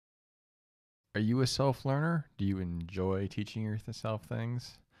Are you a self-learner? Do you enjoy teaching yourself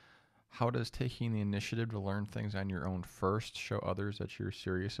things? How does taking the initiative to learn things on your own first show others that you're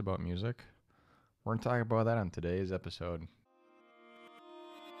serious about music? We're going to talk about that on today's episode.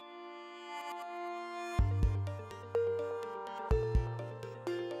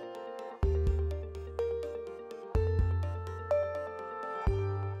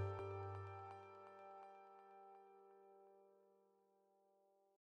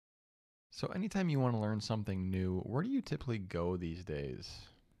 So, anytime you want to learn something new, where do you typically go these days?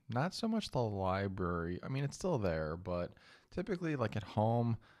 Not so much the library. I mean, it's still there, but typically, like at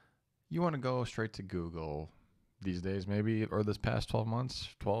home, you want to go straight to Google these days, maybe, or this past 12 months,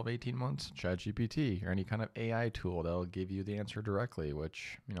 12, 18 months, ChatGPT or any kind of AI tool that'll give you the answer directly,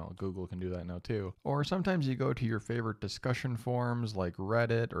 which, Google can do that now too. Or sometimes you go to your favorite discussion forums like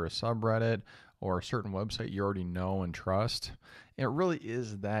Reddit or a subreddit or a certain website you already know and trust. It really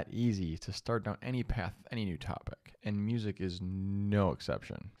is that easy to start down any path, any new topic, and music is no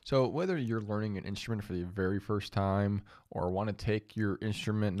exception. So, whether you're learning an instrument for the very first time or want to take your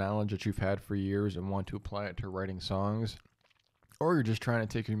instrument knowledge that you've had for years and want to apply it to writing songs, or you're just trying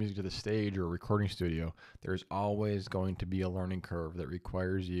to take your music to the stage or a recording studio, there's always going to be a learning curve that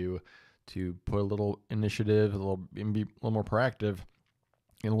requires you to put a little initiative, and be a little more proactive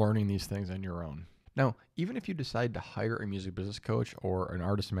in learning these things on your own. Now, even if you decide to hire a music business coach or an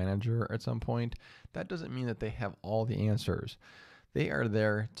artist manager at some point, that doesn't mean that they have all the answers. They are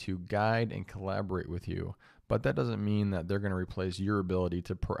there to guide and collaborate with you, but that doesn't mean that they're going to replace your ability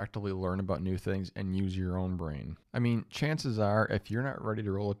to proactively learn about new things and use your own brain. I mean, chances are, if you're not ready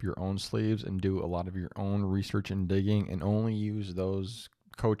to roll up your own sleeves and do a lot of your own research and digging and only use those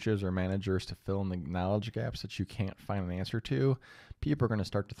coaches or managers to fill in the knowledge gaps that you can't find an answer to, people are going to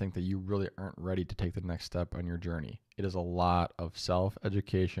start to think that you really aren't ready to take the next step on your journey. It is a lot of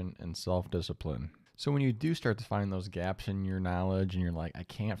self-education and self-discipline. So when you do start to find those gaps in your knowledge and you're like, I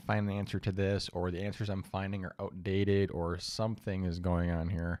can't find the answer to this, or the answers I'm finding are outdated, or something is going on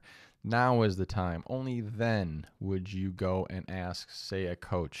here, now is the time. Only then would you go and ask, say, a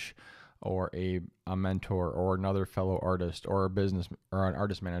coach or a mentor or another fellow artist or a business or an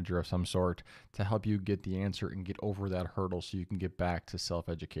artist manager of some sort to help you get the answer and get over that hurdle so you can get back to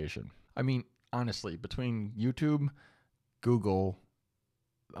self-education. I mean, honestly, between YouTube, Google,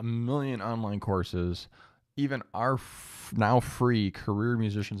 a million online courses, even our now free Career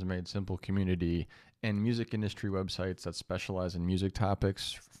Musicians Made Simple community, and music industry websites that specialize in music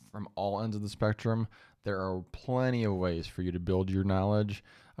topics from all ends of the spectrum, there are plenty of ways for you to build your knowledge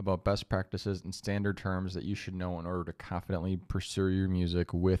about best practices and standard terms that you should know in order to confidently pursue your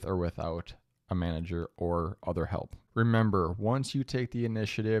music with or without a manager or other help. Remember, once you take the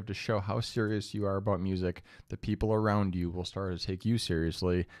initiative to show how serious you are about music, the people around you will start to take you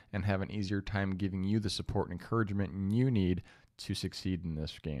seriously and have an easier time giving you the support and encouragement you need to succeed in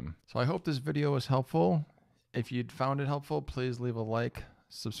this game. So I hope this video was helpful. If you found it helpful, please leave a like,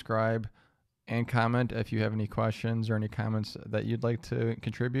 subscribe, and comment if you have any questions or any comments that you'd like to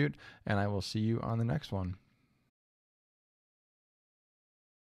contribute, and I will see you on the next one.